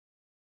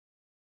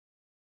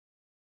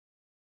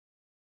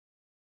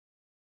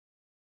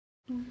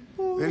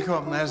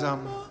Velkommen alle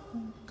sammen.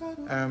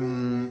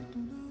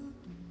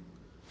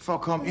 For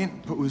at komme ind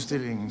på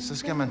udstillingen, så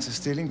skal man tage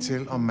stilling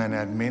til, om man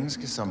er et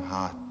menneske, som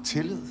har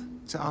tillid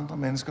til andre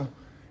mennesker,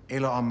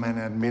 eller om man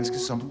er et menneske,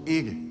 som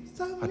ikke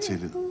har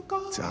tillid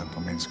til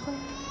andre mennesker.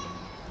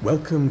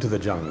 Welcome to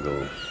the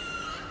jungle.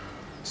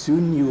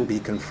 Soon you will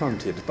be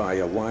confronted by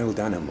a wild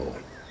animal.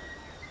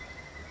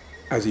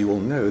 As you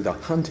all know, the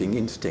hunting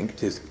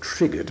instinct is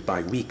triggered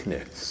by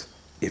weakness.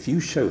 If you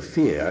show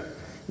fear,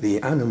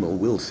 the animal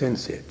will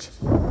sense it.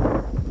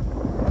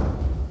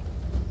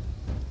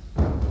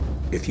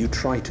 If you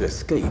try to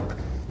escape,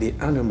 the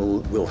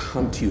animal will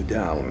hunt you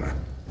down.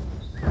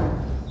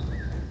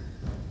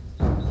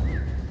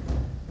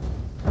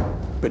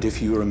 But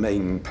if you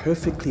remain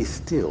perfectly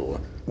still,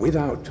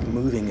 without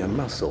moving a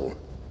muscle,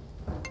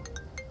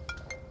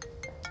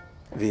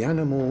 the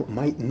animal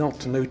might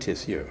not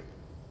notice you,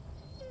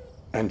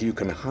 and you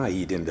can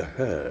hide in the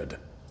herd,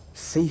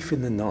 safe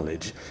in the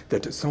knowledge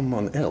that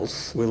someone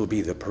else will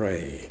be the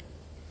prey.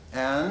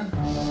 Anne?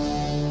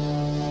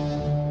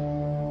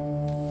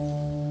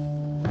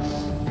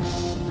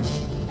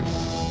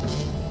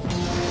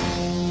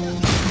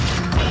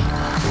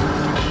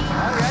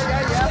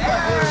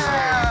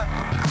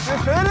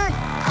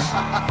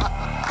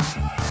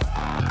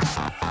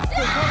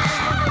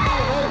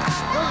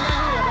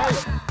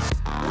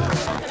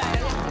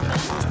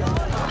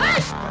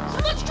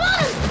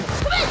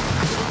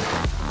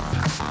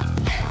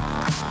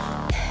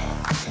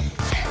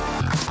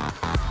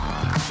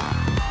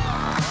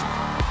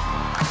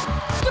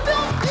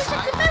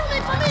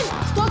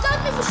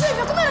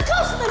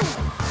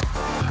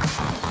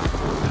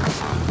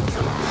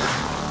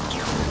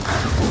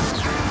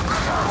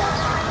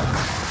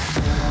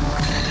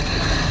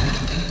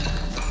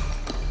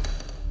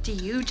 Do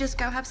you just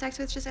go have sex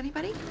with just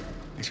anybody?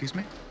 Excuse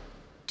me?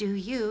 Do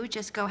you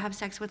just go have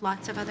sex with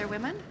lots of other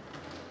women?